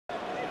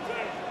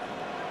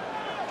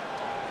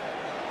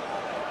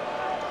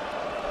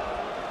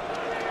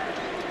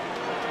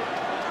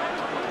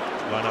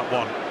Line up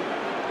one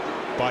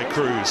by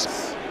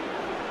Cruz.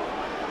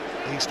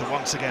 Easter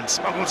once again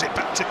smuggles it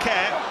back to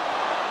Kerr.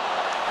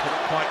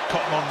 Couldn't quite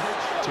cotton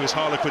on to his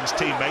Harlequins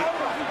teammate.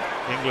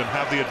 England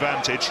have the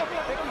advantage.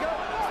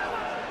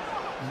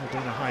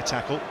 Doing a high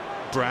tackle.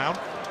 Brown.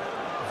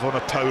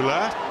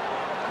 Vunipola.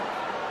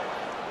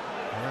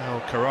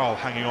 Well, Corral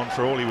hanging on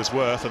for all he was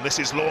worth, and this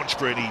is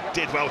Launchbury, and he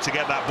did well to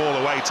get that ball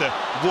away to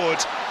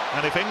Wood.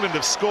 And if England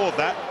have scored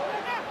that,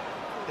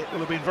 it will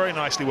have been very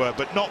nicely worked,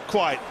 but not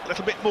quite. A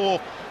little bit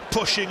more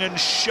pushing and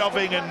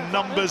shoving and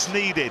numbers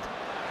needed.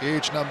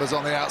 Huge numbers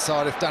on the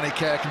outside if Danny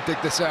Kerr can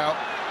dig this out.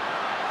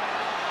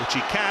 Which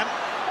he can.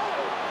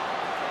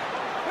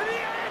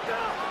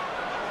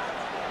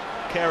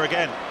 Kerr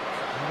again.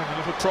 A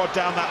little prod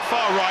down that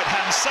far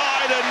right-hand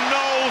side, and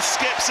Nowell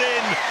skips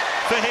in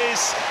for his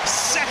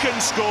second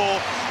score,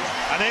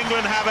 and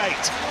England have 8.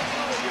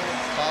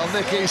 Well,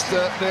 Nick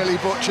Easter nearly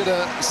butchered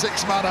a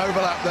 6-man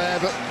overlap there,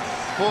 but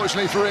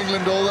fortunately for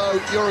England, although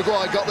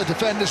Uruguay got the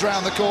defenders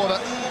round the corner,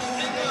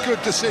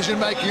 good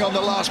decision-making on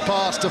the last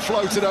pass to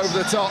float it over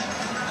the top.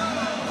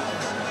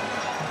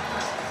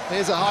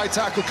 Here's a high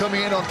tackle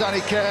coming in on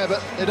Danny Kerr,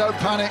 but they don't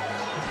panic.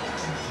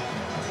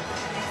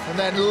 And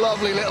then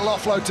lovely little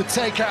offload to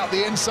take out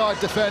the inside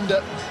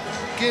defender,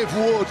 give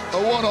Wood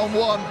a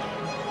one-on-one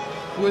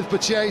with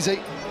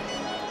Bachesi,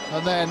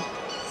 and then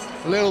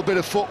a little bit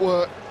of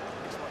footwork.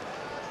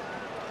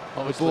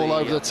 The ball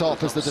over the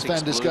top as the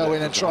defenders go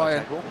in and try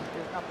and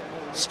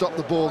stop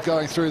the ball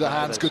going through the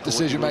hands. Good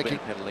decision-making.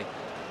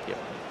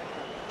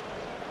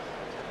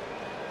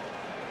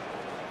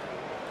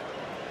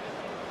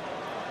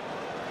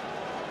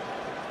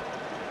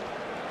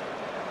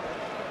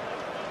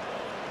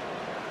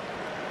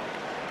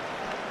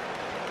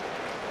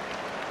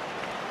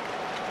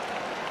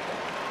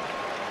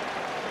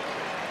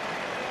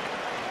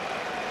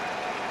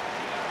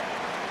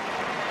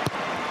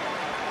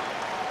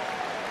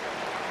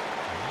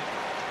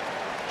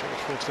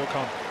 Still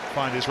can't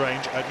find his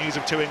range. News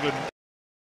of 2 England